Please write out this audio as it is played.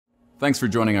Thanks for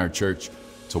joining our church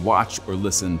to watch or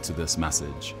listen to this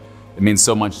message. It means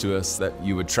so much to us that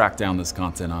you would track down this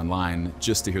content online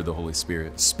just to hear the Holy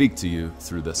Spirit speak to you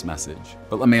through this message.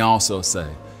 But let me also say,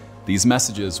 these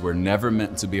messages were never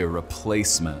meant to be a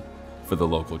replacement for the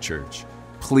local church.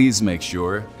 Please make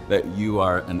sure that you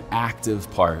are an active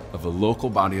part of a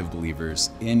local body of believers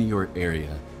in your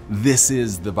area. This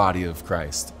is the body of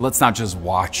Christ. Let's not just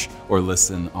watch or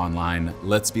listen online.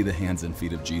 Let's be the hands and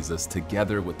feet of Jesus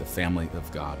together with the family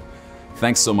of God.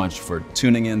 Thanks so much for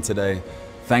tuning in today.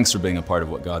 Thanks for being a part of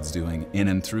what God's doing in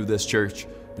and through this church.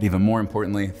 But even more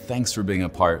importantly, thanks for being a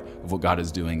part of what God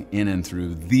is doing in and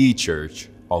through the church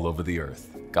all over the earth.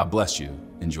 God bless you.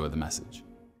 Enjoy the message.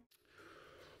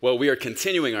 Well, we are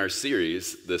continuing our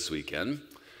series this weekend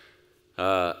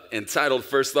entitled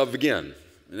First Love Again.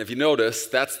 And if you notice,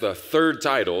 that's the third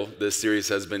title this series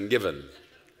has been given,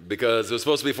 because it was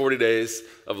supposed to be 40 days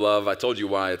of love. I told you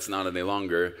why it's not any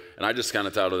longer, and I just kind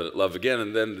of titled it Love Again.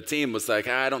 And then the team was like,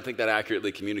 I don't think that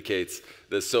accurately communicates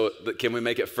this, so can we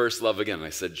make it First Love Again? And I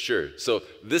said, sure. So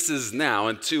this is now,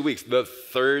 in 2 weeks, the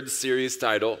third series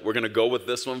title. We're going to go with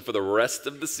this one for the rest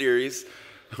of the series,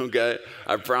 okay?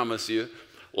 I promise you.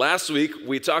 Last week,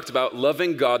 we talked about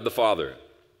loving God the Father.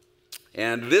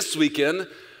 And this weekend,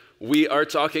 we are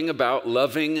talking about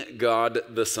loving God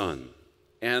the Son.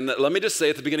 And let me just say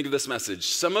at the beginning of this message,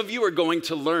 some of you are going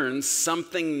to learn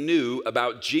something new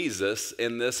about Jesus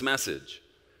in this message.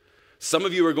 Some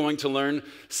of you are going to learn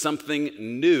something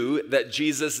new that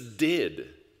Jesus did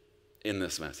in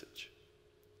this message.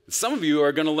 Some of you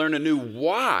are going to learn a new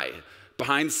why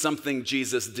behind something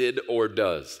Jesus did or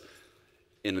does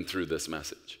in and through this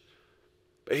message.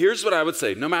 But here's what I would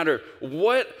say. No matter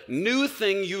what new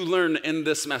thing you learn in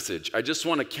this message, I just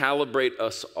want to calibrate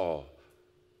us all.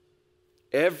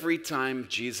 Every time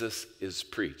Jesus is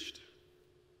preached,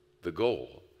 the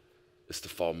goal is to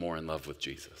fall more in love with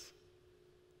Jesus.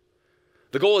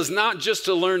 The goal is not just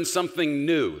to learn something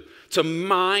new, to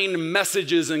mine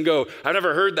messages and go, I've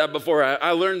never heard that before,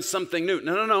 I learned something new.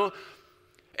 No.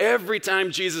 Every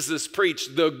time Jesus is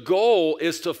preached, the goal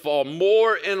is to fall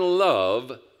more in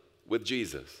love with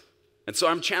Jesus. And so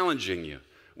I'm challenging you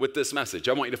with this message.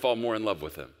 I want you to fall more in love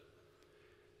with him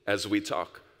as we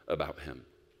talk about him.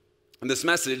 And this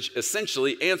message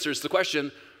essentially answers the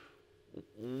question,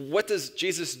 what does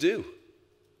Jesus do?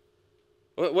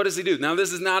 What does he do? Now,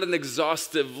 this is not an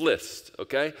exhaustive list,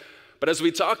 okay? But as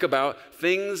we talk about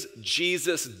things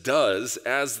Jesus does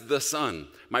as the Son,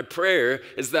 my prayer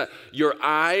is that your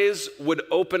eyes would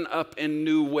open up in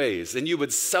new ways and you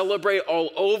would celebrate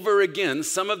all over again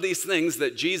some of these things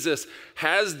that Jesus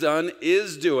has done,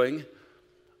 is doing,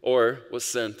 or was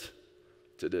sent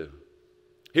to do.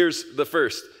 Here's the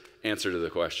first answer to the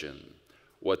question.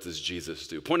 What does Jesus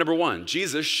do? Point number one,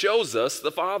 Jesus shows us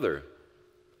the Father.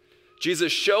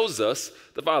 Jesus shows us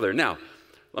the Father. Now,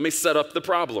 let me set up the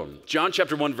problem. John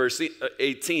chapter 1, verse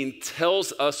 18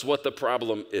 tells us what the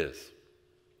problem is.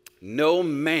 No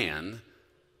man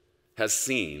has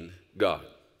seen God.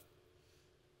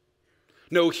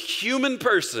 No human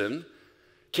person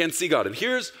can see God. And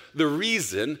here's the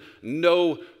reason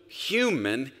no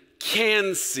human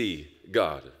can see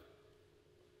God.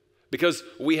 Because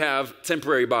we have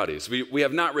temporary bodies. We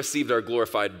have not received our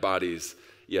glorified bodies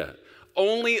yet.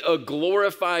 Only a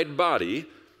glorified body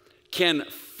can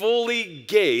fully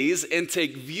gaze and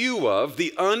take view of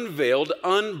the unveiled,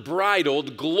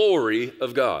 unbridled glory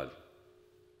of God.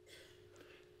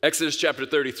 Exodus chapter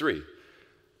 33.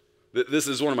 This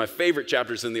is one of my favorite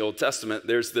chapters in the Old Testament.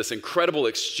 There's this incredible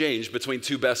exchange between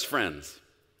two best friends,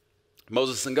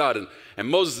 Moses and God. And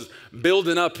Moses is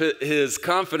building up his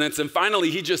confidence, and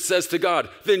finally he just says to God,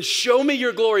 then show me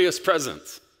your glorious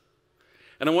presence.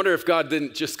 And I wonder if God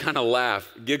didn't just kind of laugh,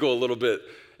 giggle a little bit,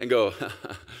 and go,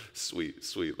 sweet,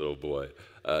 sweet little boy.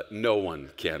 No one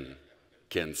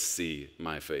can see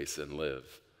my face and live.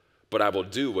 But I will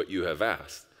do what you have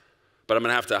asked. But I'm going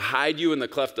to have to hide you in the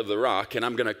cleft of the rock, and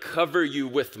I'm going to cover you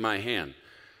with my hand.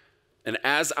 And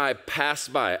as I pass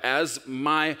by, as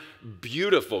my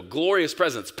beautiful, glorious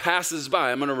presence passes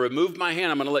by, I'm going to remove my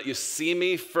hand. I'm going to let you see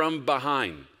me from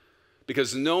behind,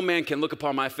 because no man can look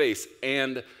upon my face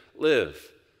and live.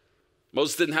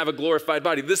 Moses didn't have a glorified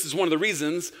body. This is one of the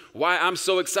reasons why I'm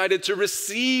so excited to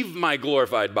receive my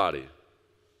glorified body.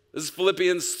 This is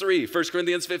Philippians 3, 1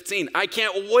 Corinthians 15. I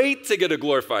can't wait to get a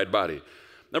glorified body.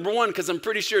 Number one, because I'm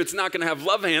pretty sure it's not going to have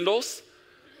love handles.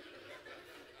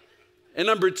 And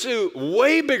number two,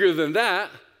 way bigger than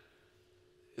that,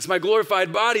 is my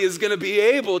glorified body is going to be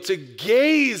able to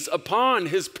gaze upon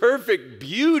his perfect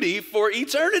beauty for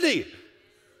eternity.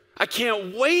 I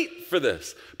can't wait for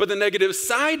this. But the negative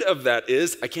side of that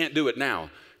is I can't do it now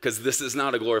because this is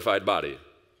not a glorified body.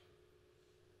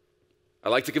 I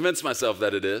like to convince myself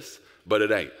that it is, but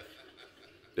it ain't.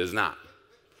 It's not.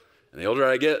 And the older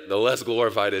I get, the less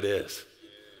glorified it is.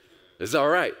 It's all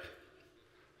right.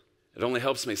 It only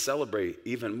helps me celebrate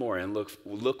even more and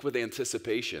look with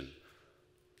anticipation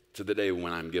to the day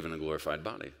when I'm given a glorified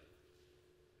body.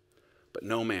 But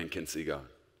no man can see God.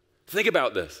 Think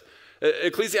about this.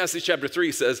 Ecclesiastes chapter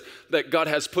 3 says that God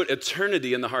has put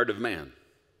eternity in the heart of man.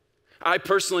 I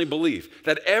personally believe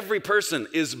that every person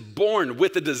is born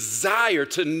with a desire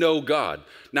to know God.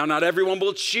 Now, not everyone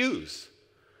will choose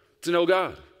to know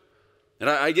God. And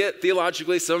I get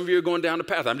theologically, some of you are going down a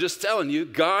path. I'm just telling you,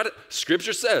 God,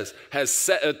 Scripture says, has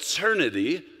set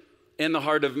eternity in the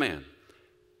heart of man.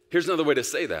 Here's another way to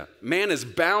say that. Man is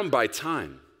bound by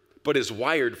time, but is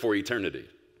wired for eternity.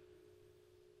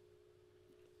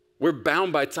 We're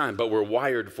bound by time, but we're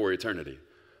wired for eternity.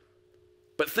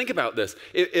 But think about this.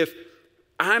 If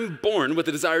I'm born with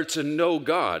a desire to know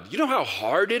God, you know how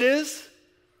hard it is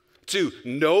to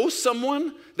know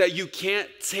someone that you can't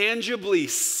tangibly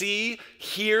see,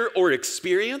 hear, or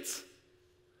experience?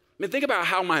 I mean, think about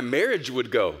how my marriage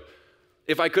would go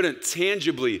if I couldn't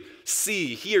tangibly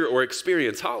see, hear, or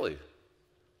experience Holly.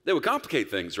 That would complicate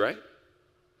things, right?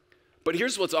 But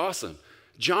here's what's awesome.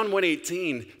 John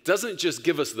 1:18 doesn't just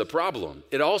give us the problem,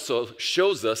 it also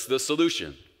shows us the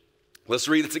solution. Let's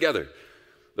read it together.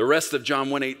 The rest of John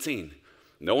 1:18.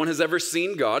 No one has ever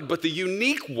seen God, but the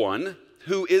unique one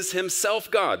who is himself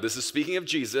God, this is speaking of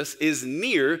Jesus, is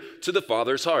near to the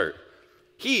Father's heart.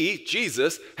 He,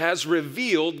 Jesus, has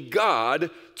revealed God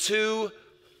to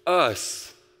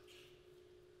us.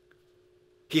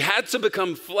 He had to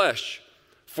become flesh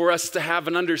for us to have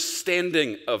an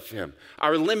understanding of him.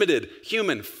 Our limited,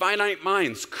 human, finite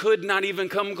minds could not even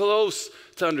come close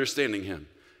to understanding him.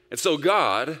 And so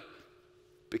God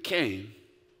became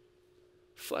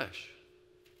flesh.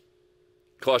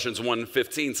 Colossians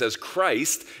 1:15 says,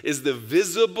 Christ is the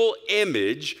visible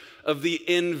image of the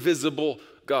invisible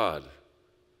God.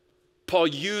 Paul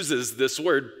uses this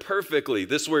word perfectly.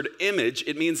 This word image,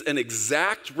 it means an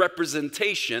exact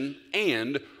representation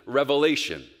and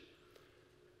revelation.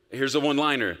 Here's a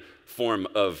one-liner form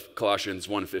of Colossians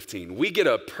 1:15. We get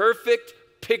a perfect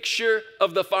picture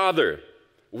of the Father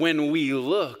when we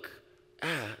look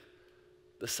at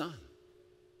the Son.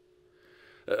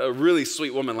 A really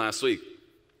sweet woman last week,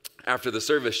 after the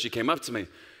service, she came up to me,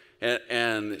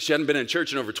 and she hadn't been in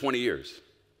church in over 20 years.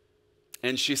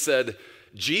 And she said,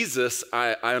 Jesus,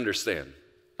 I understand.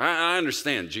 I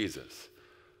understand Jesus.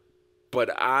 But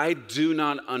I do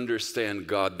not understand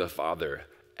God the Father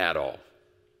at all.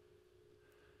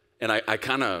 And I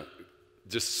kind of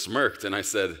just smirked, and I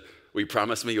said, will you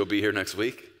promise me you'll be here next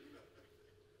week?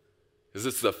 Because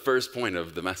it's the first point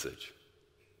of the message.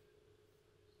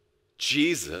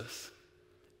 Jesus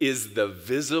is the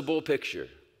visible picture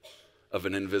of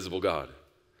an invisible God.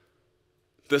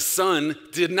 The Son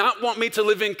did not want me to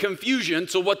live in confusion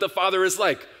to what the Father is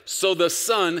like. So the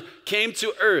Son came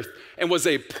to earth and was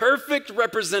a perfect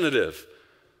representative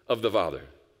of the Father.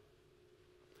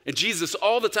 And Jesus,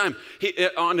 all the time,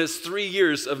 on his 3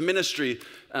 years of ministry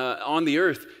on the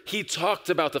earth, he talked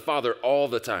about the Father all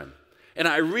the time. And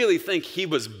I really think he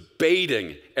was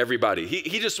baiting everybody.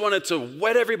 He just wanted to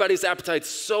whet everybody's appetite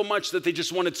so much that they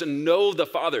just wanted to know the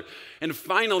Father. And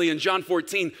finally, in John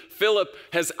 14, Philip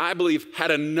has, I believe,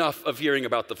 had enough of hearing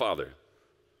about the Father.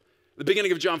 The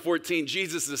beginning of John 14,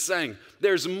 Jesus is saying,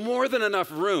 there's more than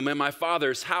enough room in my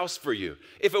Father's house for you.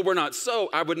 If it were not so,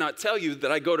 I would not tell you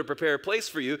that I go to prepare a place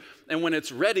for you, and when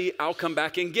it's ready, I'll come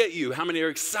back and get you. How many are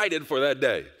excited for that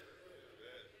day?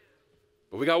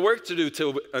 But we got work to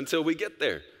do until we get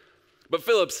there. But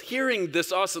Philip's hearing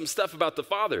this awesome stuff about the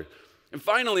Father. And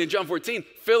finally, in John 14,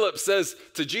 Philip says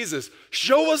to Jesus,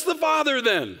 show us the Father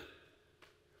then.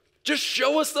 Just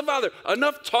show us the Father.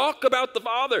 Enough talk about the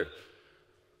Father.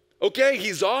 Okay,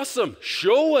 he's awesome.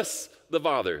 Show us the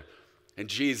Father. And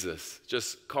Jesus,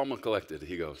 just calm and collected,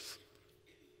 he goes,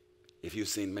 if you've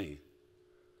seen me,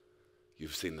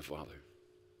 you've seen the Father.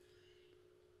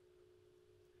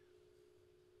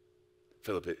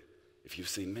 Philip, if you've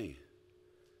seen me,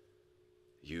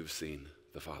 you've seen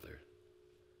the Father.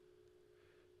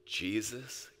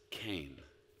 Jesus came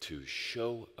to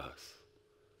show us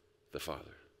the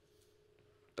Father.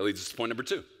 That leads us to point number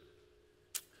 2.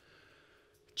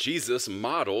 Jesus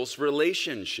models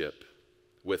relationship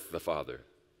with the Father.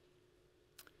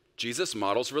 Jesus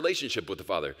models relationship with the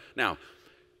Father. Now,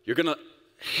 you're going to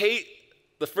hate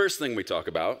the first thing we talk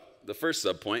about, the first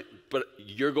subpoint, but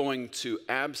you're going to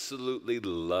absolutely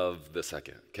love the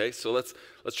second, okay? So let's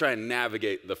try and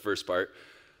navigate the first part.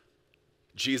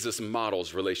 Jesus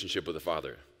models relationship with the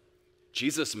Father.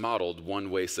 Jesus modeled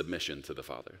one-way submission to the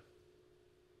Father.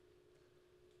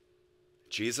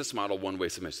 Jesus modeled one-way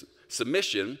submission.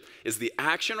 Submission is the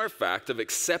action or fact of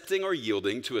accepting or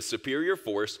yielding to a superior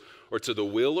force or to the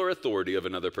will or authority of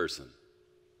another person.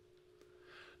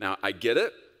 Now, I get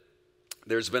it.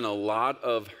 There's been a lot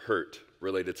of hurt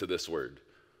related to this word.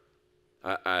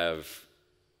 I've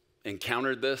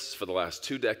encountered this for the last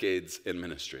 2 decades in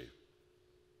ministry.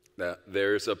 That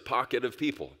there's a pocket of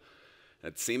people,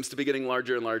 it seems to be getting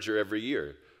larger and larger every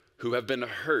year, who have been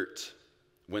hurt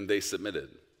when they submitted.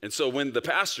 And so when the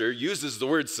pastor uses the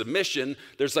word submission,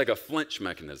 there's like a flinch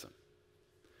mechanism.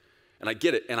 And I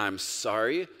get it, and I'm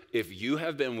sorry if you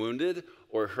have been wounded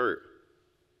or hurt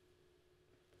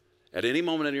at any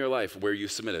moment in your life where you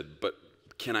submitted, but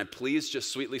can I please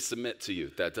just sweetly submit to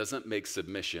you? That doesn't make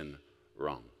submission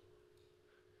wrong.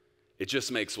 It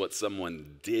just makes what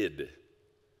someone did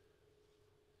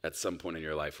at some point in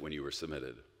your life when you were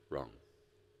submitted wrong.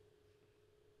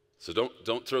 So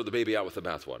don't throw the baby out with the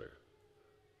bathwater.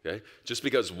 Okay? Just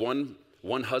because one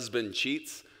husband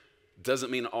cheats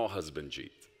doesn't mean all husbands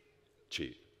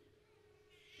cheat.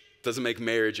 Doesn't make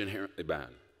marriage inherently bad.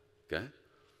 Okay?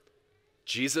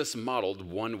 Jesus modeled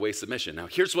one-way submission. Now,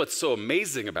 here's what's so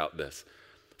amazing about this.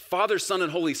 Father, Son,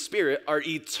 and Holy Spirit are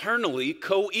eternally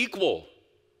co-equal.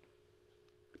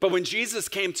 But when Jesus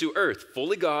came to earth,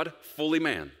 fully God, fully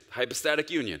man, hypostatic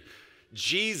union,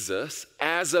 Jesus,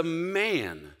 as a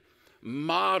man,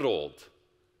 modeled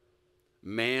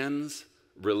man's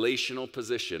relational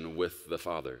position with the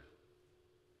Father.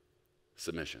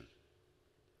 Submission.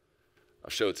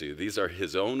 I'll show it to you. These are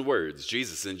his own words.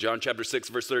 Jesus in John chapter 6,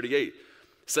 verse 38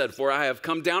 said, "For I have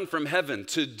come down from heaven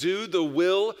to do the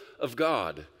will of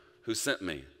God who sent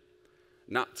me,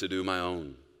 not to do my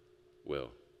own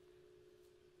will."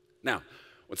 Now,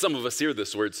 when some of us hear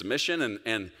this word submission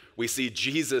and we see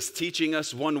Jesus teaching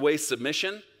us one-way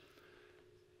submission,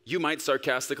 you might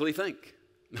sarcastically think,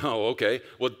 "Oh, okay,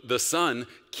 well, the Son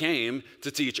came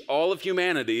to teach all of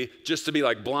humanity just to be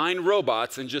like blind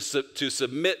robots and just to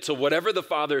submit to whatever the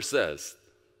Father says."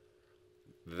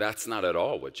 That's not at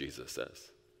all what Jesus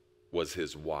says was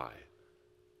his why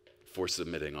for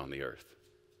submitting on the earth.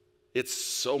 It's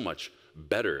so much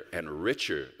better and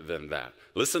richer than that.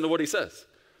 Listen to what he says.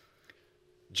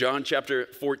 John chapter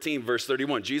 14, verse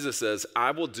 31, Jesus says,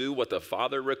 "I will do what the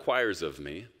Father requires of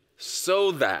me so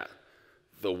that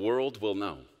the world will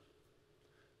know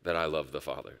that I love the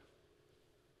Father."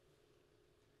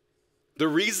 The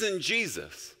reason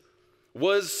Jesus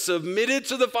was submitted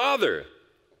to the Father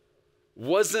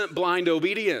wasn't blind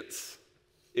obedience.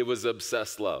 It was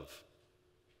obsessed love.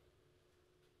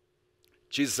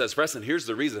 Jesus says, "Preston, here's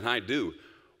the reason I do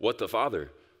what the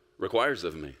Father requires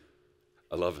of me.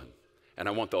 I love him. And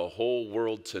I want the whole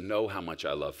world to know how much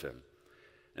I love him.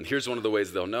 And here's one of the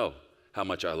ways they'll know how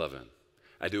much I love him.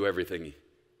 I do everything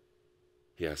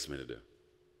he asks me to do.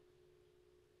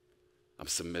 I'm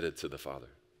submitted to the Father."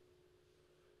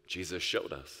 Jesus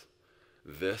showed us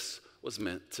this was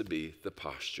meant to be the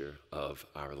posture of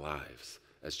our lives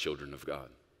as children of God.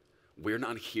 We're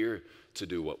not here to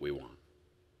do what we want.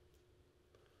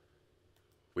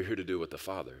 We're here to do what the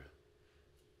Father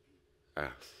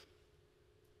asks.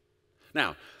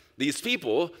 Now, these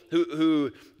people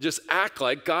who just act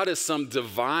like God is some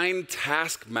divine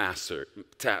taskmaster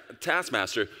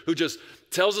who just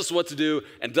tells us what to do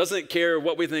and doesn't care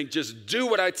what we think, just do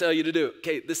what I tell you to do.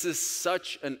 Okay, this is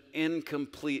such an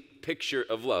incomplete picture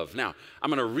of love. Now, I'm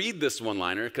going to read this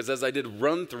one-liner because as I did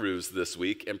run-throughs this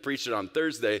week and preached it on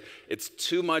Thursday, it's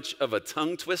too much of a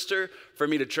tongue twister for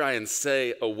me to try and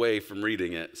say away from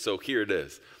reading it. So here it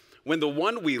is. "When the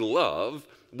one we love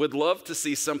would love to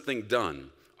see something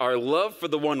done, our love for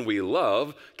the one we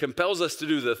love compels us to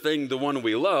do the thing the one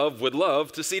we love would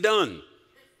love to see done."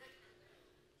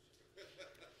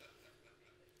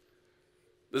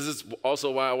 This is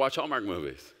also why I watch Hallmark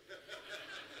movies.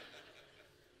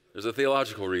 There's a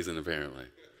theological reason, apparently.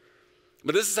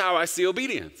 But this is how I see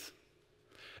obedience.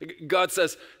 God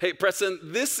says, "Hey, Preston,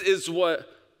 this is what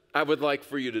I would like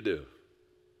for you to do.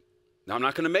 Now, I'm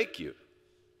not going to make you.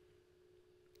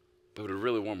 But it would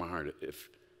really warm my heart if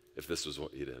this was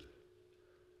what you did."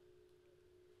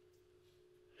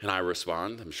 And I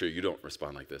respond. I'm sure you don't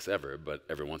respond like this ever, but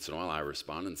every once in a while I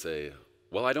respond and say,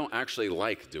 "Well, I don't actually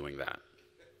like doing that.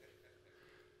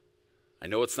 I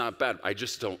know it's not bad. I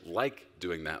just don't like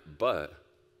doing that, but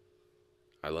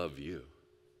I love you.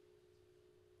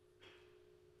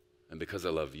 And because I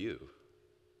love you,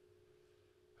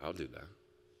 I'll do that."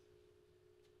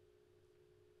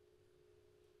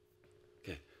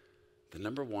 The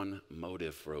number one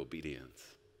motive for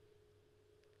obedience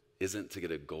isn't to get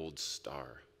a gold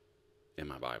star in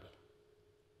my Bible.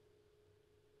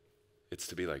 It's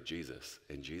to be like Jesus.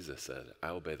 And Jesus said, I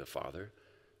obey the Father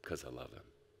because I love him.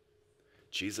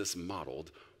 Jesus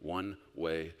modeled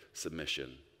one-way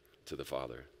submission to the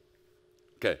Father.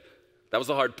 Okay, that was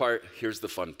the hard part. Here's the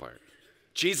fun part.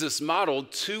 Jesus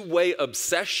modeled two-way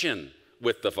obsession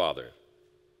with the Father.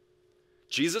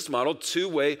 Jesus modeled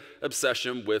two-way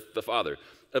obsession with the Father.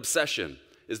 Obsession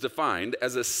is defined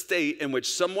as a state in which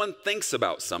someone thinks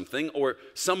about something or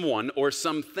someone or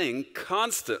something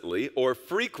constantly or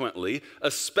frequently,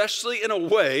 especially in a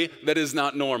way that is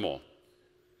not normal.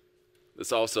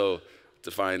 This also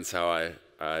defines how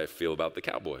I feel about the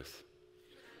Cowboys.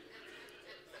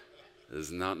 It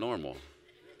is not normal.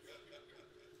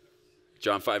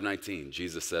 John 5:19,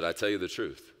 Jesus said, I tell you the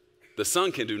truth. The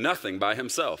Son can do nothing by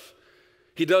himself.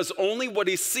 He does only what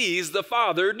he sees the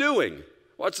Father doing.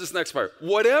 Watch this next part.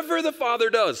 Whatever the Father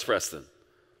does, Preston,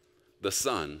 the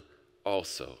Son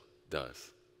also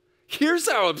does. Here's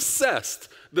how obsessed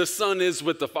the Son is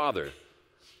with the Father.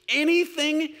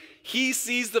 Anything he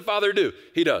sees the Father do,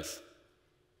 he does.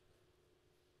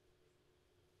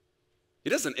 He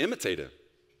doesn't imitate him.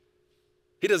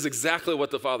 He does exactly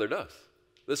what the Father does.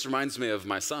 This reminds me of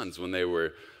my sons when they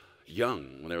were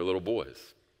young, when they were little boys.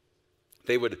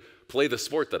 They would play the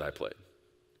sport that I played.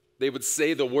 They would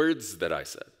say the words that I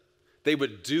said. They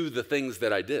would do the things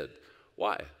that I did.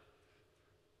 Why?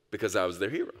 Because I was their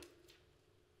hero.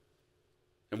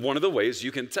 And one of the ways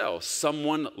you can tell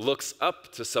someone looks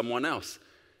up to someone else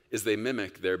is they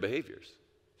mimic their behaviors.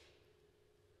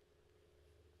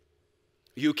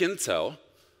 You can tell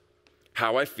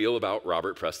how I feel about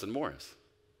Robert Preston Morris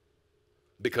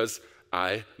because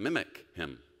I mimic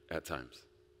him at times.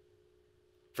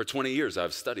 For 20 years,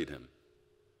 I've studied him.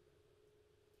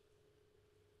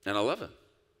 And I love him.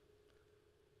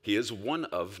 He is one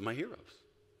of my heroes.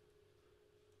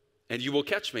 And you will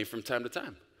catch me from time to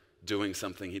time doing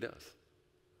something he does.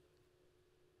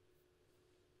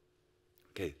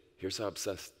 Okay, here's how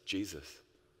obsessed Jesus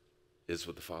is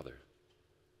with the Father.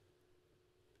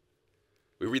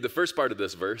 We read the first part of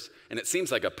this verse, and it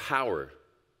seems like a power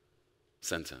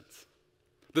sentence.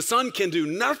 The Son can do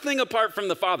nothing apart from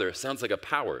the Father. Sounds like a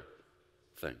power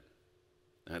thing.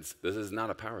 This is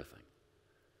not a power thing.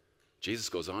 Jesus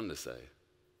goes on to say,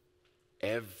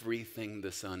 everything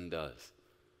the Son does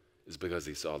is because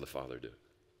he saw the Father do it.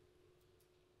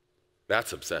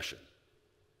 That's obsession.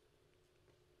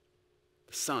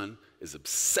 The Son is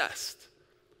obsessed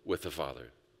with the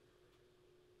Father.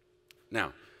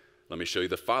 Now, let me show you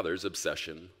the Father's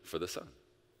obsession for the Son.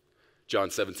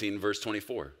 John 17, verse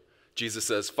 24. Jesus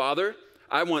says, Father,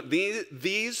 I want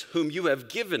these whom you have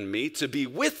given me to be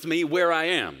with me where I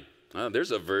am.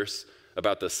 There's a verse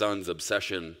about the Son's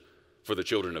obsession for the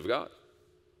children of God.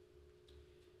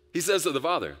 He says to the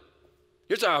Father,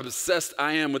 here's how obsessed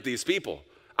I am with these people.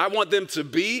 I want them to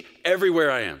be everywhere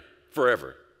I am,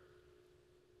 forever.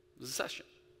 Obsession.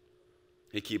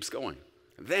 He keeps going.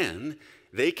 Then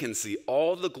they can see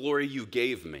all the glory you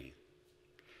gave me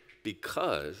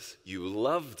because you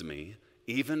loved me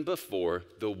even before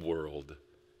the world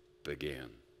began.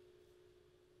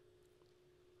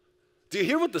 Do you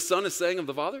hear what the Son is saying of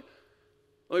the Father?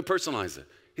 Let me personalize it.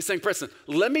 He's saying, Preston,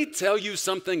 let me tell you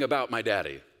something about my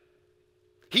daddy.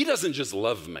 He doesn't just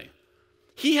love me.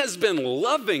 He has been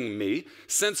loving me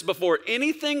since before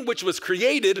anything which was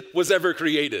created was ever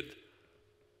created.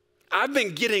 I've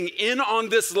been getting in on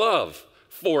this love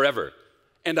forever,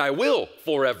 and I will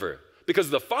forever, because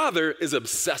the Father is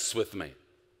obsessed with me.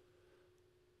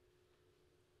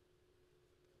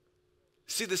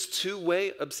 See this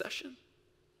two-way obsession?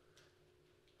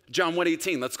 John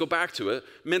 1:18, let's go back to it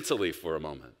mentally for a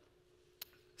moment.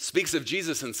 Speaks of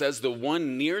Jesus and says, the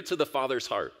one near to the Father's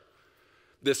heart.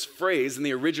 This phrase in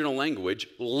the original language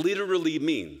literally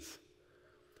means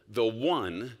the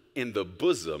one in the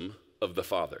bosom of the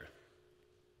Father.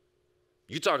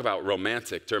 You talk about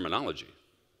romantic terminology.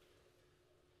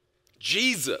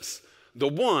 Jesus, the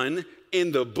one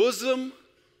in the bosom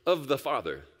of the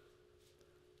Father.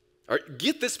 All right,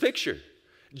 get this picture.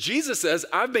 Jesus says,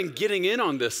 I've been getting in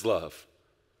on this love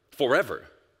forever.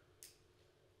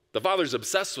 The Father's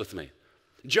obsessed with me.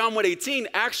 John 1:18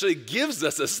 actually gives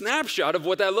us a snapshot of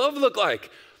what that love looked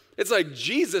like. It's like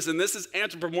Jesus, and this is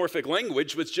anthropomorphic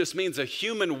language, which just means a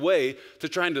human way to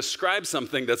try and describe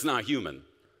something that's not human.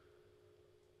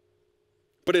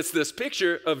 But it's this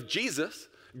picture of Jesus,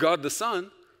 God the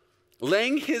Son,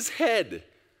 laying his head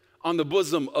on the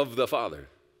bosom of the Father.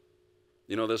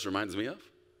 You know what this reminds me of?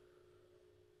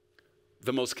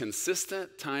 The most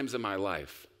consistent times in my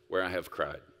life where I have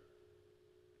cried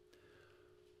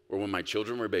were when my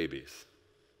children were babies.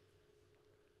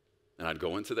 And I'd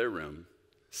go into their room,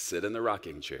 sit in the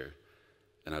rocking chair,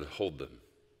 and I'd hold them.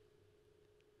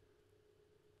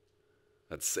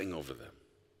 I'd sing over them.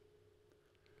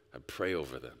 I'd pray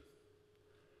over them.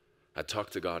 I'd talk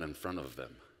to God in front of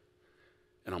them.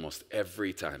 And almost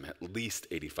every time, at least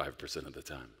 85% of the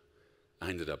time, I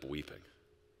ended up weeping.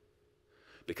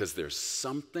 Because there's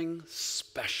something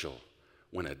special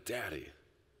when a daddy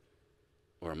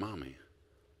or a mommy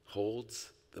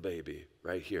holds the baby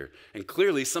right here. And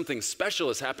clearly something special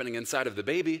is happening inside of the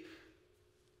baby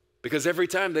because every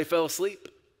time they fell asleep,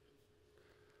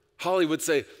 Holly would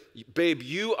say, babe,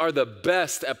 you are the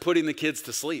best at putting the kids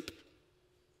to sleep.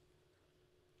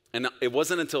 And it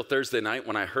wasn't until Thursday night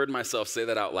when I heard myself say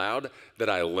that out loud that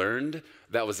I learned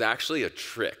that was actually a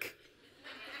trick.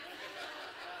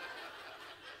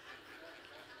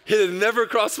 It had never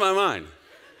crossed my mind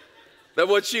that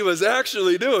what she was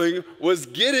actually doing was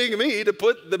getting me to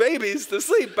put the babies to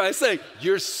sleep by saying,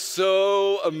 you're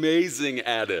so amazing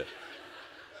at it.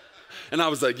 And I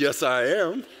was like, yes, I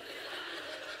am.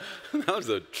 That was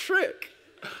a trick.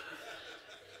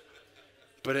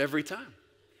 But every time,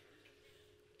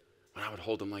 when I would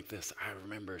hold them like this, I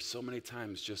remember so many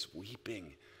times just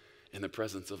weeping in the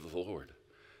presence of the Lord.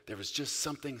 There was just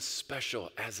something special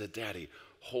as a daddy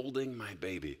holding my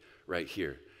baby right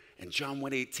here. And John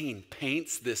 1:18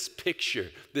 paints this picture,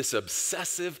 this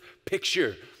obsessive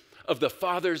picture of the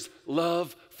Father's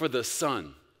love for the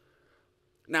Son.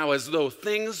 Now, as though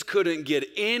things couldn't get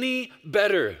any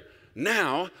better,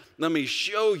 now let me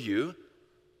show you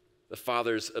the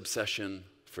Father's obsession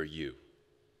for you.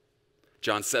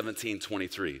 John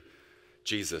 17:23,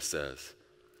 Jesus says,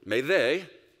 may they,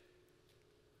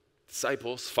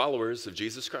 disciples, followers of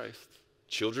Jesus Christ,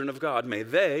 children of God, may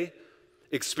they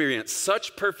experience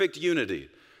such perfect unity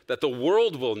that the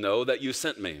world will know that you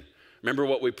sent me. Remember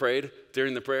what we prayed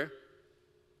during the prayer?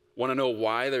 Want to know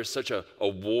why there's such a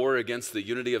war against the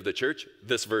unity of the church?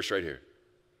 This verse right here.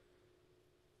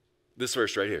 This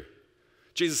verse right here.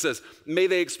 Jesus says, may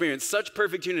they experience such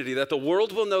perfect unity that the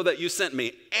world will know that you sent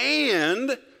me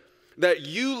and that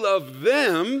you love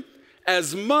them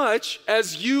as much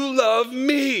as you love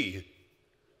me.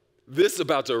 This is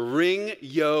about to ring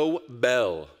yo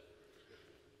bell.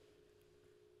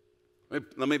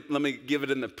 Let me give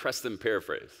it in the Preston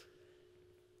paraphrase.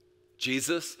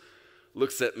 Jesus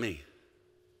looks at me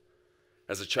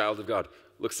as a child of God,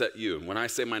 looks at you. And when I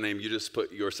say my name, you just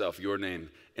put yourself, your name,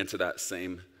 into that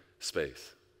same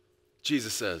space.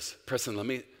 Jesus says, Preston, let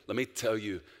me tell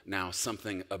you now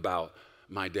something about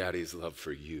my daddy's love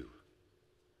for you.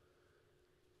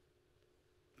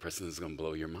 Preston, is going to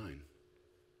blow your mind.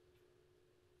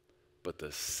 But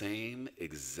the same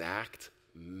exact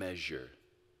measure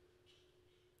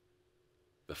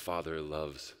the Father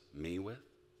loves me with,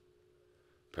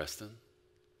 Preston,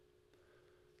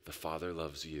 the Father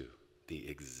loves you the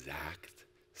exact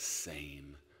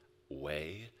same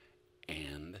way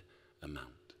and amount.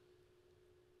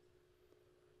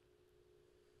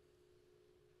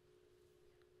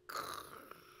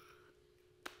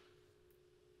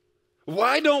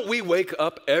 Why don't we wake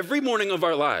up every morning of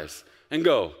our lives and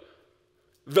go,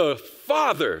 the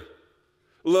Father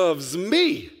loves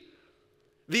me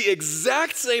the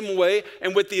exact same way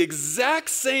and with the exact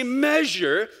same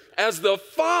measure as the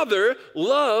Father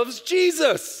loves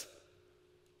Jesus?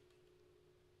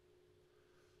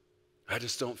 I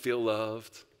just don't feel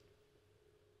loved.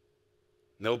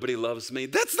 Nobody loves me.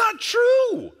 That's not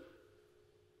true.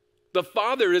 The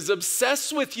Father is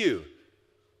obsessed with you.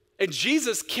 And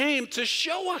Jesus came to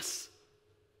show us.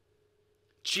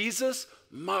 Jesus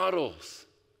models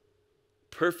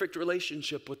perfect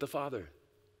relationship with the Father.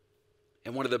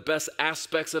 And one of the best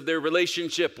aspects of their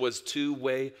relationship was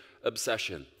two-way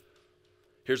obsession.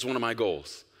 Here's one of my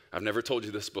goals. I've never told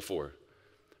you this before,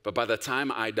 but by the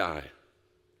time I die,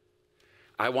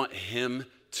 I want him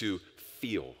to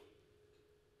feel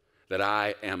that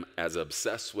I am as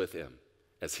obsessed with him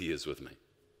as he is with me.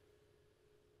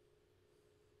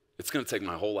 It's going to take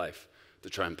my whole life to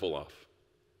try and pull off.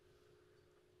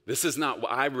 This is not,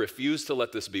 I refuse to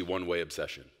let this be one-way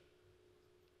obsession.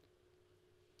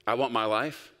 I want my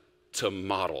life to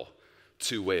model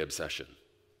two-way obsession.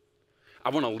 I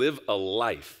want to live a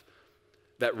life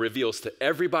that reveals to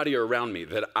everybody around me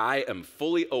that I am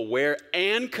fully aware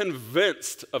and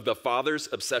convinced of the Father's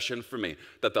obsession for me,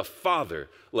 that the Father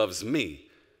loves me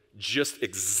just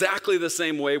exactly the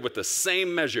same way with the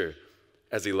same measure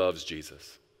as he loves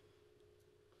Jesus.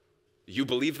 You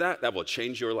believe that? That will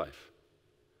change your life.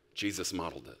 Jesus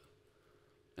modeled it.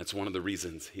 That's one of the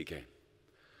reasons he came.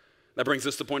 That brings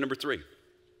us to point number 3.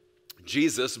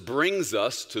 Jesus brings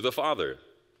us to the Father.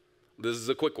 This is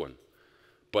a quick one,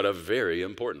 but a very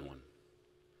important one.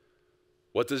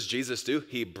 What does Jesus do?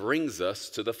 He brings us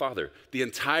to the Father. The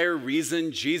entire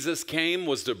reason Jesus came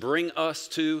was to bring us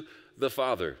to the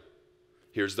Father.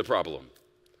 Here's the problem: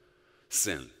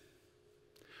 sin.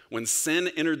 When sin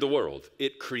entered the world,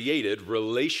 it created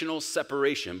relational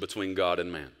separation between God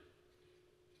and man.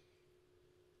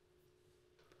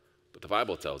 But the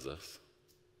Bible tells us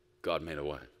God made a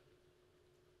way.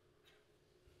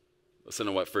 Listen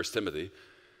to what 1 Timothy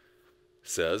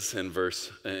says in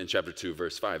chapter 2,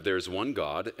 verse 5. There is one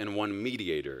God and one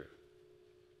mediator,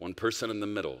 one person in the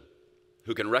middle,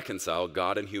 who can reconcile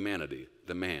God and humanity,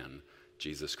 the man,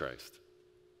 Jesus Christ.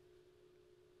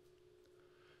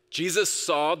 Jesus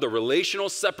saw the relational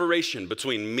separation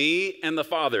between me and the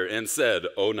Father and said,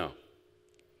 oh no,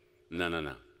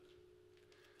 no.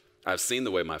 I've seen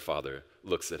the way my Father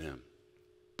looks at him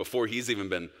before he's even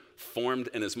been formed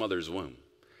in his mother's womb.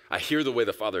 I hear the way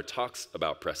the Father talks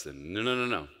about Preston.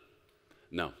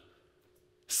 No.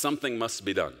 Something must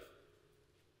be done.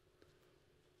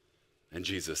 And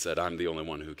Jesus said, I'm the only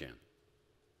one who can.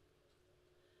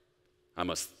 I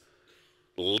must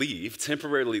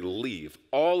temporarily leave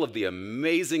all of the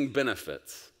amazing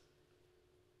benefits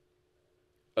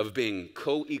of being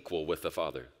co-equal with the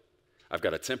Father. I've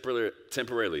got to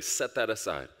temporarily set that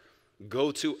aside.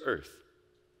 Go to earth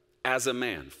as a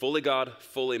man, fully God,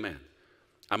 fully man.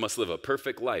 I must live a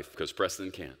perfect life because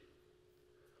Preston can't.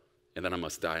 And then I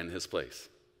must die in his place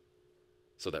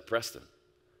so that Preston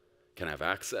can have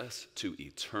access to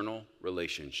eternal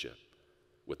relationship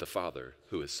with the Father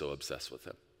who is so obsessed with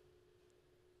him.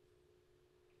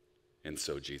 And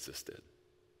so Jesus did.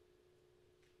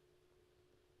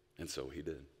 And so he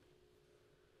did.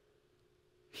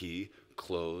 He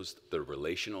closed the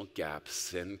relational gap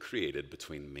sin created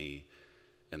between me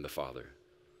and the Father.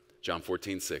 John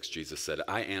 14:6, Jesus said,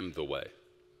 I am the way.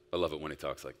 I love it when he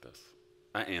talks like this.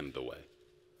 I am the way.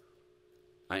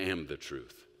 I am the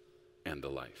truth and the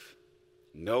life.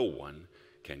 No one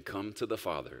can come to the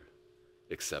Father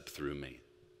except through me.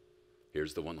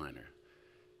 Here's the one-liner.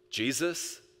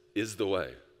 Jesus is the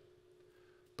way,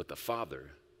 but the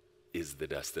Father is the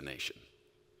destination.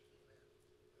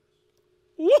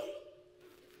 Woo!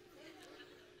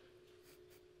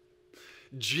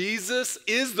 Jesus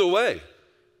is the way.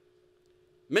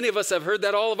 Many of us have heard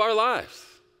that all of our lives.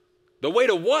 The way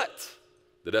to what?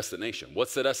 The destination.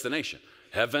 What's the destination?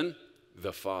 Heaven,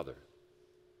 the Father.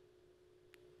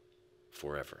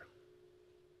 Forever.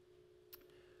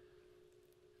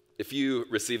 If you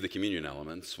received the communion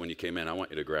elements when you came in, I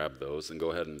want you to grab those and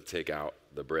go ahead and take out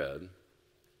the bread.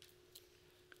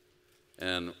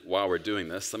 And while we're doing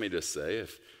this, let me just say,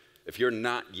 if you're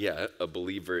not yet a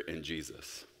believer in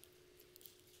Jesus,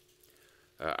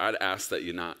 I'd ask that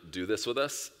you not do this with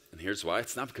us, and here's why.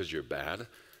 It's not because you're bad.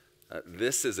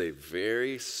 This is a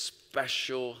very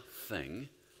special thing.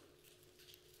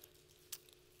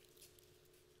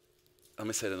 Let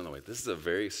me say it another way. This is a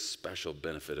very special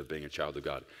benefit of being a child of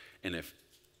God. And if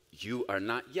you are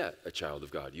not yet a child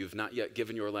of God, you've not yet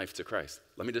given your life to Christ,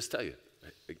 let me just tell you,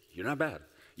 you're not bad.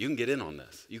 You can get in on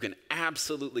this. You can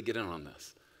absolutely get in on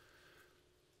this.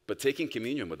 But taking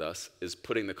communion with us is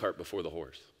putting the cart before the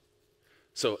horse.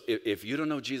 So if you don't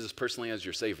know Jesus personally as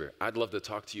your Savior, I'd love to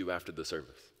talk to you after the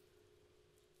service.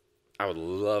 I would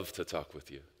love to talk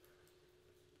with you.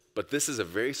 But this is a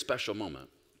very special moment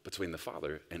between the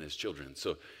Father and his children.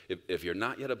 So if you're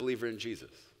not yet a believer in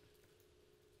Jesus,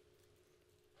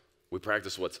 we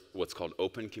practice what's called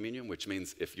open communion, which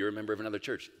means if you're a member of another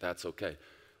church, that's okay.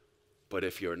 But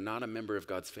if you're not a member of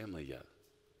God's family yet,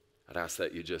 I'd ask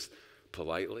that you just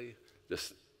politely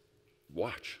just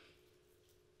watch.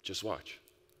 Just watch.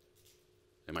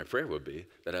 And my prayer would be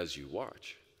that as you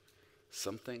watch,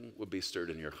 something would be stirred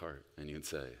in your heart and you'd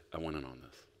say, I want in on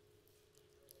this.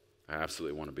 I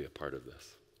absolutely want to be a part of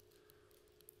this.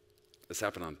 This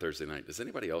happened on Thursday night. Does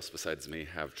anybody else besides me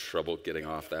have trouble getting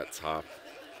off that top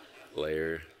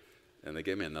layer? And they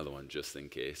gave me another one just in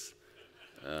case.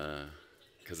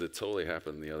 Because it totally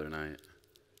happened the other night.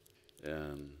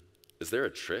 Is there a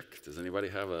trick? Does anybody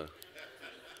have a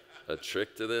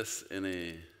trick to this? And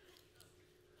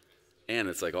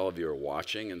it's like all of you are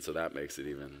watching, and so that makes it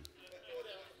even.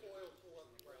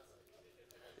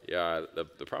 Yeah,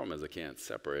 the problem is I can't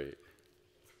separate.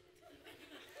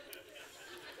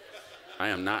 I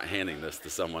am not handing this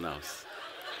to someone else.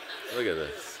 Look at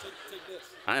this.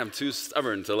 I am too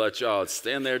stubborn to let y'all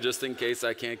stand there just in case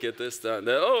I can't get this done.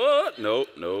 Nope.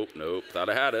 Thought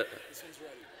I had it.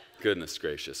 Goodness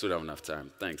gracious, we don't have enough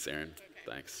time. Thanks, Aaron.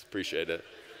 Thanks, appreciate it.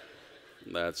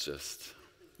 That's just,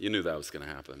 you knew that was going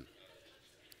to happen.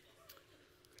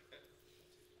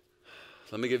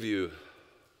 Let me give you,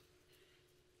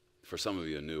 for some of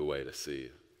you, a new way to see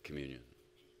communion.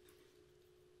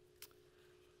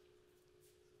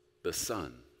 The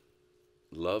Son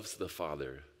loves the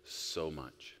Father so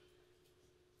much.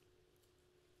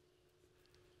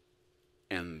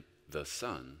 And the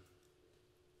Son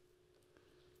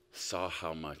saw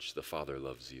how much the Father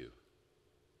loves you.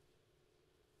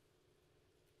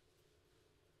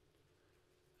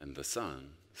 And the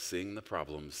Son, seeing the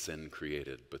problem sin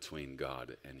created between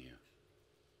God and you,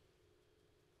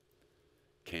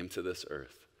 came to this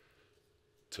earth,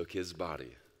 took his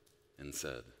body, and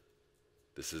said,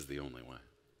 this is the only way.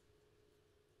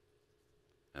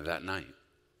 And that night,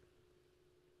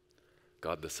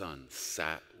 God the Son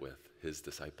sat with his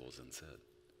disciples and said,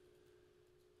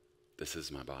 this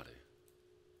is my body,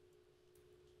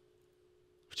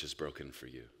 which is broken for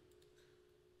you.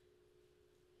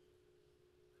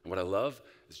 And what I love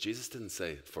is Jesus didn't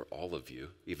say for all of you,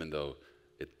 even though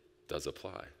it does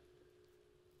apply.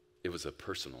 It was a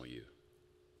personal you,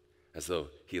 as though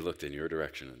he looked in your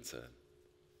direction and said,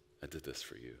 I did this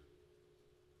for you.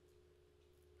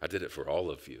 I did it for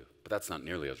all of you, but that's not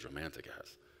nearly as romantic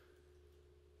as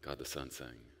God the Son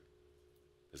saying,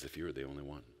 as if you were the only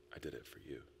one, I did it for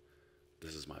you.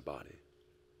 This is my body,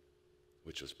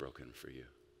 which was broken for you.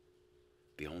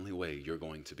 The only way you're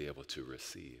going to be able to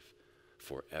receive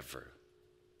forever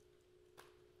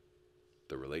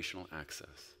the relational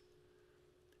access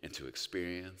and to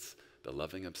experience the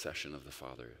loving obsession of the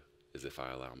Father is if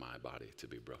I allow my body to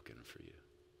be broken for you.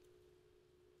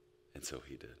 And so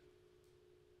he did.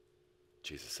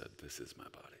 Jesus said, this is my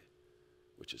body,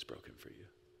 which is broken for you.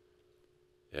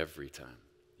 Every time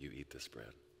you eat this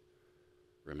bread,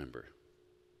 remember,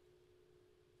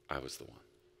 I was the one.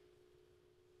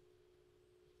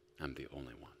 I'm the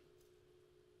only one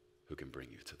who can bring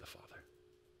you to the Father.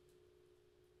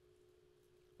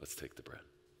 Let's take the bread.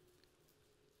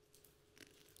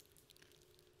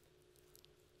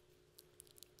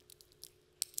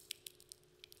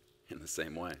 In the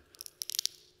same way,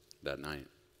 that night,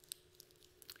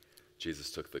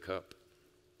 Jesus took the cup.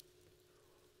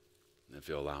 And if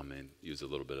you'll allow me, use a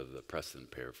little bit of the Preston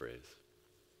paraphrase.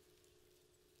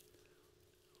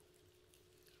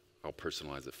 I'll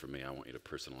personalize it for me. I want you to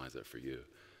personalize it for you.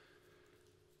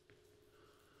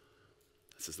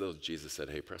 It's as though Jesus said,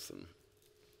 hey, Preston,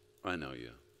 I know you.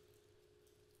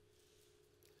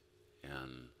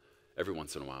 And every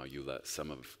once in a while, you let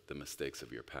some of the mistakes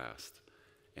of your past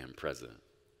and present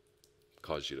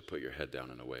cause you to put your head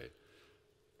down in a way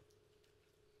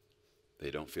they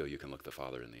don't feel you can look the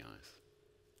Father in the eyes.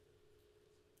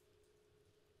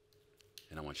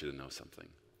 And I want you to know something.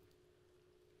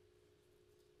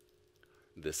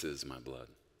 This is my blood,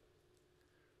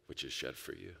 which is shed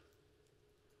for you.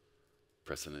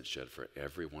 Precedent shed for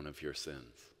every one of your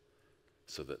sins,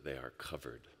 so that they are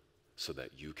covered, so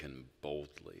that you can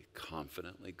boldly,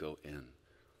 confidently go in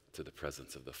to the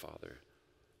presence of the Father,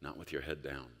 not with your head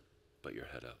down, but your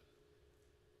head up.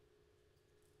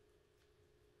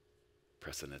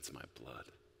 Precedent's my blood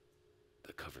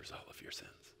that covers all of your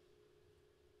sins.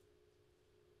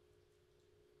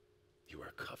 You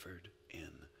are covered in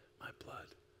my blood.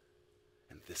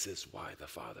 And this is why the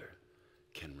Father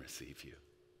can receive you,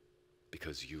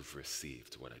 because you've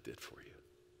received what I did for you.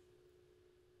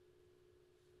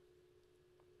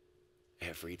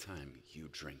 Every time you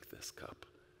drink this cup,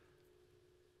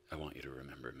 I want you to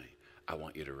remember me. I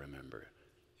want you to remember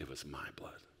it was my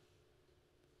blood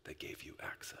that gave you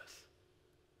access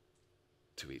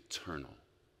to eternal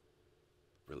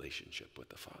relationship with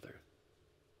the Father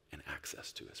and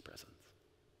access to his presence.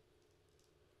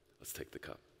 Let's take the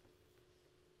cup.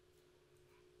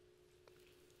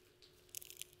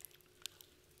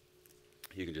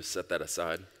 You can just set that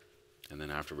aside, and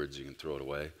then afterwards you can throw it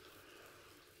away.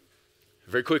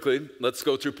 Very quickly, let's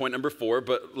go through point number 4,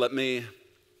 but let me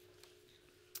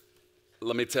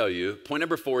tell you, point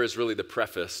number 4 is really the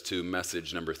preface to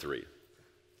message number 3.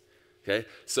 Okay?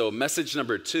 So message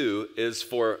number 2 is,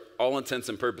 for all intents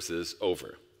and purposes,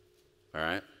 over. All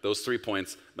right? Those 3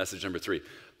 points, message number 3.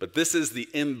 But this is the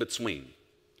in-between.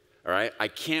 All right?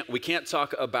 We can't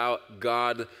talk about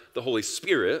God, the Holy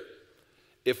Spirit,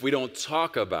 if we don't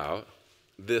talk about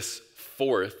this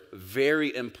 4th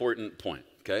very important point.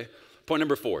 Okay? Point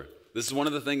number 4. This is one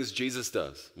of the things Jesus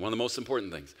does, one of the most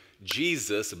important things.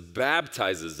 Jesus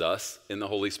baptizes us in the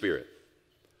Holy Spirit.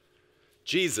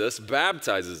 Jesus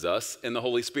baptizes us in the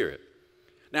Holy Spirit.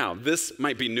 Now, this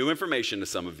might be new information to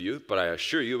some of you, but I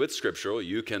assure you it's scriptural.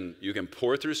 You can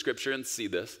pour through Scripture and see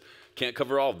this. Can't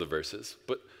cover all of the verses,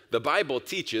 but the Bible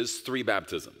teaches 3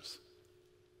 baptisms.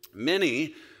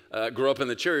 Many grow up in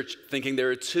the church thinking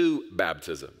there are 2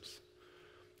 baptisms.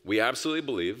 We absolutely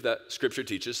believe that Scripture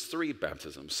teaches 3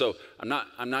 baptisms. So I'm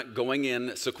not going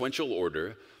in sequential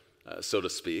order. so to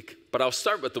speak. But I'll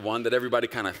start with the one that everybody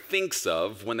kind of thinks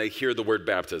of when they hear the word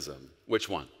baptism. Which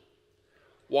one?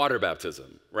 Water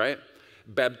baptism, right?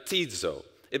 Baptizo.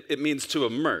 It means to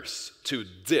immerse, to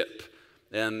dip.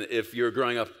 And if you're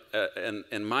growing up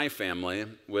in my family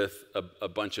with a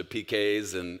bunch of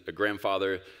PKs and a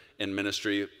grandfather in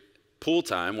ministry, pool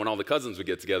time, when all the cousins would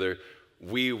get together,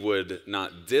 we would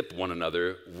not dip one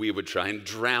another, we would try and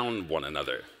drown one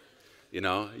another. You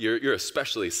know, you're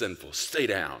especially sinful. Stay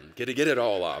down. Get it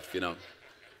all off, you know.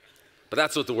 But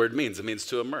that's what the word means. It means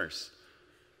to immerse,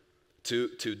 to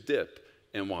dip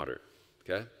in water,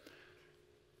 okay?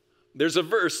 There's a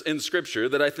verse in Scripture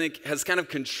that I think has kind of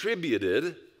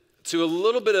contributed to a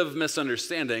little bit of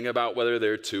misunderstanding about whether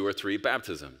there are 2 or 3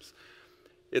 baptisms.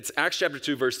 It's Acts chapter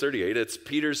 2, verse 38. It's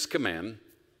Peter's command.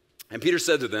 And Peter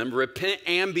said to them, repent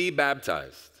and be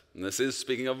baptized. And this is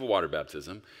speaking of a water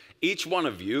baptism. Each one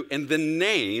of you in the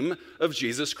name of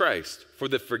Jesus Christ for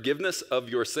the forgiveness of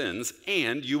your sins,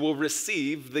 and you will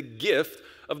receive the gift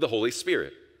of the Holy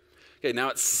Spirit. Okay, now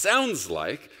it sounds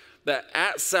like that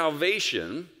at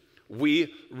salvation,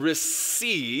 we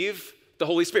receive the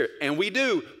Holy Spirit. And we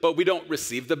do, but we don't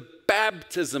receive the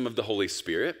baptism of the Holy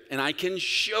Spirit. And I can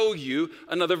show you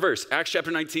another verse. Acts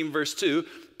chapter 19, verse 2.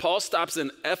 Paul stops in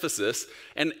Ephesus,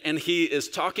 and he is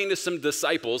talking to some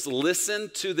disciples. Listen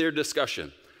to their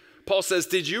discussion. Paul says,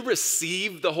 did you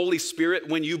receive the Holy Spirit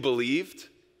when you believed?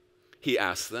 He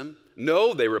asked them.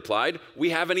 No, they replied. We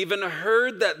haven't even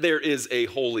heard that there is a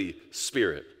Holy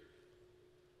Spirit.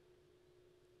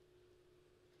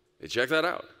 Hey, check that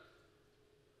out.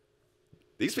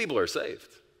 These people are saved.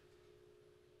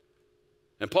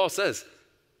 And Paul says,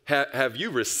 have you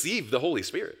received the Holy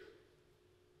Spirit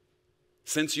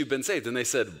since you've been saved? And they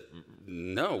said,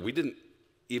 no, we didn't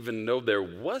even know there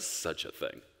was such a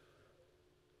thing.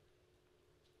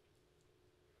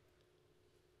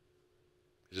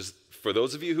 Just for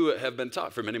those of you who have been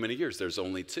taught for many, many years, there's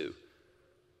only 2.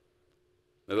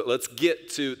 Now, let's get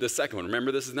to the second one.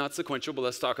 Remember, this is not sequential, but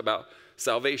let's talk about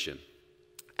salvation.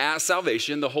 At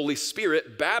salvation, the Holy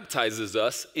Spirit baptizes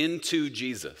us into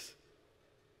Jesus.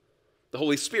 The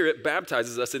Holy Spirit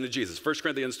baptizes us into Jesus. 1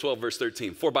 Corinthians 12, verse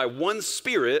 13. For by one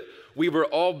Spirit we were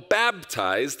all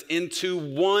baptized into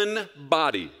one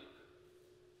body.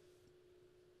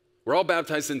 We're all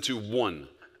baptized into one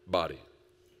body.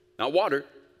 Not water.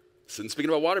 Since speaking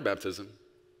about water baptism,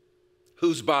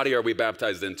 whose body are we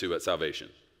baptized into at salvation?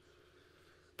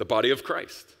 The body of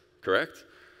Christ, correct?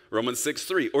 Romans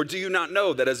 6:3. Or do you not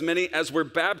know that as many as were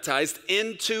baptized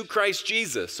into Christ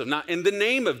Jesus, so not in the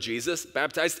name of Jesus,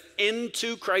 baptized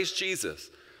into Christ Jesus,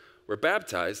 were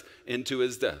baptized into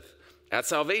his death. At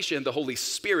salvation, the Holy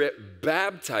Spirit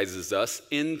baptizes us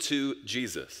into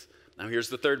Jesus. Now here's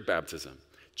the third baptism.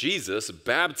 Jesus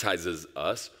baptizes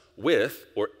us with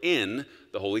or in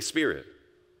the Holy Spirit.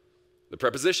 The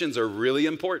prepositions are really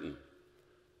important.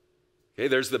 Okay,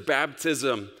 there's the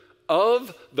baptism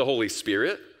of the Holy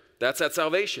Spirit. That's at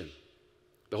salvation.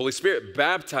 The Holy Spirit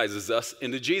baptizes us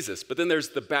into Jesus. But then there's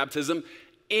the baptism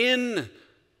in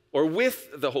or with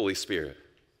the Holy Spirit.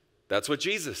 That's what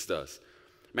Jesus does.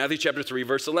 Matthew chapter 3,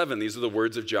 verse 11. These are the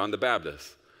words of John the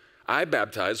Baptist. I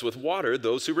baptize with water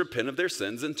those who repent of their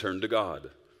sins and turn to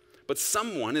God. But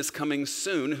someone is coming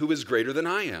soon who is greater than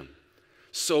I am.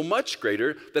 So much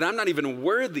greater that I'm not even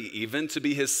worthy even to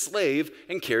be his slave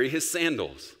and carry his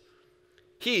sandals.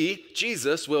 He,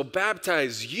 Jesus, will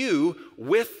baptize you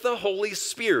with the Holy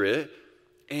Spirit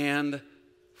and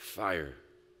fire.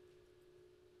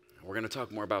 We're going to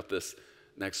talk more about this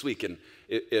next week. And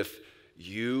if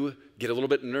you get a little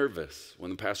bit nervous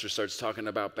when the pastor starts talking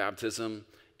about baptism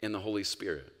in the Holy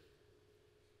Spirit,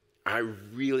 I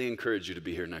really encourage you to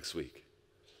be here next week.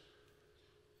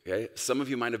 Okay? Some of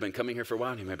you might have been coming here for a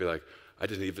while and you might be like, I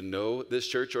didn't even know this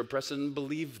church or Preston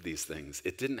believed these things.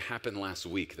 It didn't happen last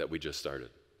week that we just started.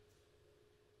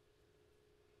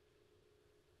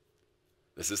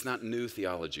 This is not new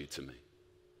theology to me.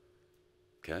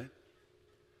 Okay?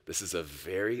 This is a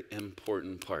very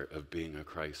important part of being a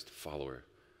Christ follower.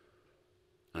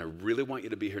 And I really want you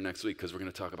to be here next week because we're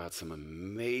going to talk about some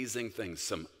amazing things,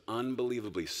 some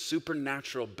unbelievably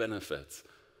supernatural benefits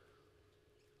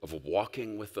of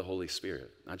walking with the Holy Spirit,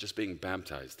 not just being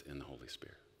baptized in the Holy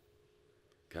Spirit.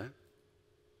 Okay?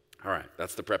 All right,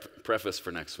 that's the preface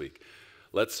for next week.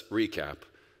 Let's recap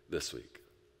this week.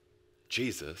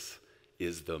 Jesus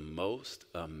is the most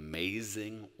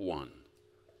amazing one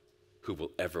who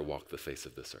will ever walk the face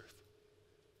of this earth.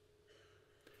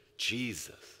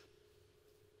 Jesus,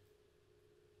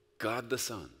 God the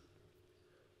Son,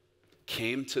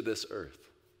 came to this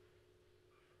earth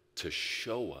to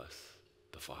show us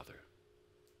the Father.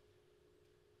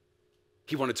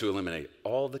 He wanted to eliminate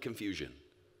all the confusion.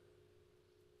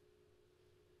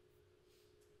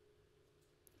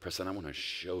 Preston, I want to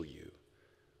show you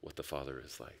what the Father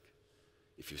is like.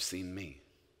 If you've seen me,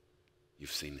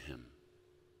 you've seen him.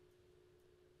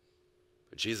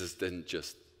 But Jesus didn't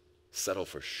just settle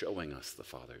for showing us the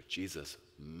Father. Jesus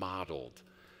modeled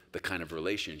the kind of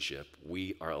relationship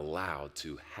we are allowed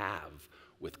to have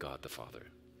with God the Father.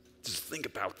 Just think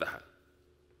about that.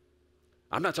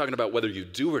 I'm not talking about whether you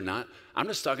do or not. I'm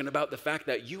just talking about the fact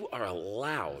that you are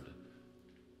allowed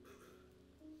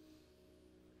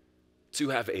to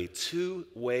have a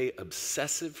two-way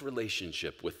obsessive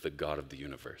relationship with the God of the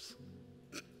universe.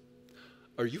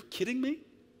 Are you kidding me?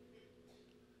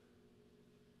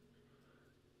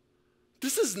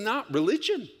 This is not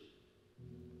religion.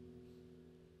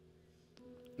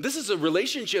 This is a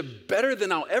relationship better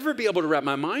than I'll ever be able to wrap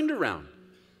my mind around.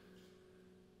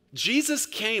 Jesus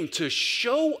came to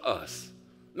show us,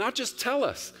 not just tell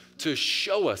us, to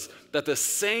show us that the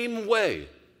same way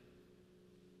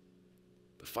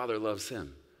the Father loves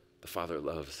him, the Father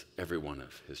loves every one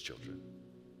of his children.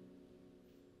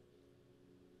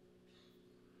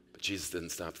 But Jesus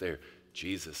didn't stop there.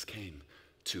 Jesus came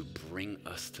to bring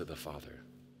us to the Father.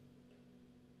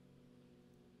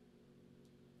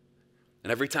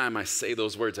 And every time I say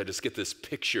those words, I just get this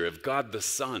picture of God the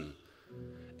Son.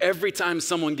 Every time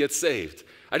someone gets saved,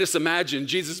 I just imagine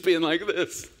Jesus being like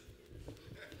this.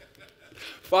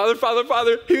 Father, Father,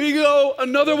 Father, here you go.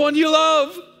 Another one you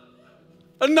love.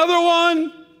 Another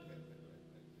one.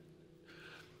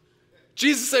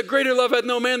 Jesus said, greater love had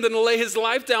no man than to lay his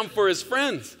life down for his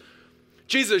friends.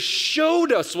 Jesus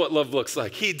showed us what love looks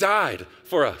like. He died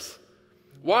for us.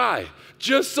 Why?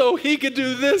 Just so he could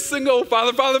do this and go,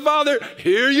 Father, Father, Father,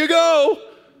 here you go.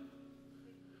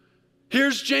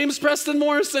 Here's James Preston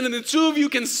Morrison, and the two of you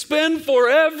can spend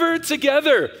forever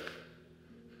together,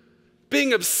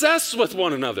 being obsessed with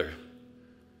one another.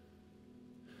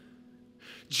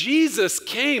 Jesus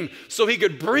came so he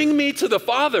could bring me to the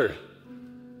Father.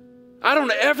 I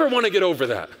don't ever want to get over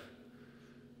that.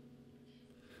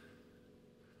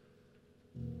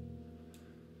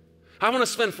 I want to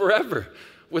spend forever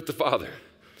with the Father.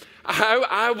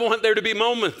 I want there to be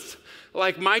moments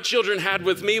like my children had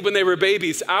with me when they were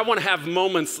babies. I want to have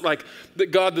moments like that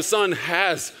God the Son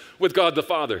has with God the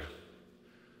Father.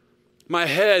 My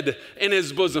head in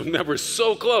his bosom, that we're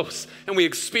so close, and we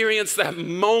experience that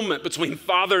moment between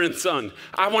Father and Son.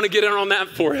 I want to get in on that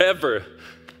forever.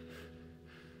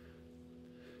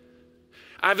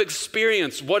 I've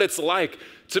experienced what it's like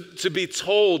to be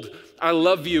told, I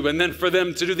love you, and then for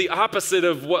them to do the opposite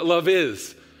of what love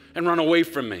is and run away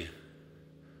from me.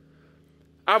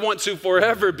 I want to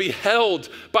forever be held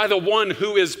by the one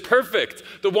who is perfect,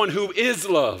 the one who is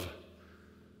love.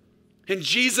 And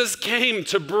Jesus came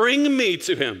to bring me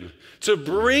to him, to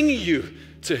bring you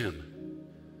to him.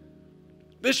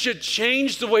 This should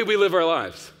change the way we live our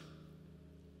lives.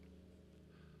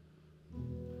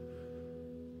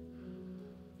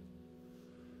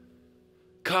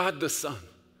 God the Son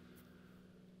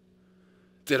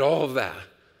did all of that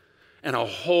and a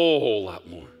whole lot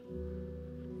more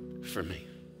for me,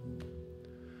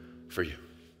 for you.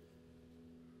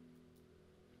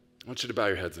 I want you to bow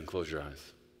your heads and close your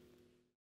eyes.